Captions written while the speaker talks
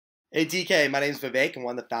Hey DK, my name is Vivek. I'm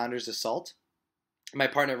one of the founders of Salt. My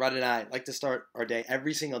partner Rudd and I like to start our day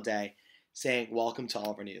every single day saying welcome to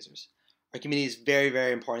all of our new users. Our community is very,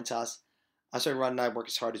 very important to us. That's why Rudd and I work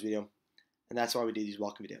as hard as we do, and that's why we do these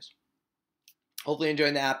welcome videos. Hopefully you're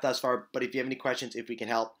enjoying the app thus far, but if you have any questions, if we can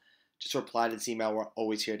help, just reply to this email. We're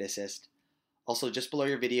always here to assist. Also, just below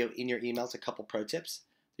your video in your emails, a couple pro tips.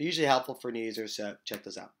 They're usually helpful for new users, so check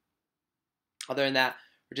those out. Other than that,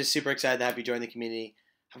 we're just super excited to have you join the community.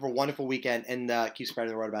 Have a wonderful weekend and keep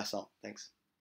spreading the word about Salt. Thanks.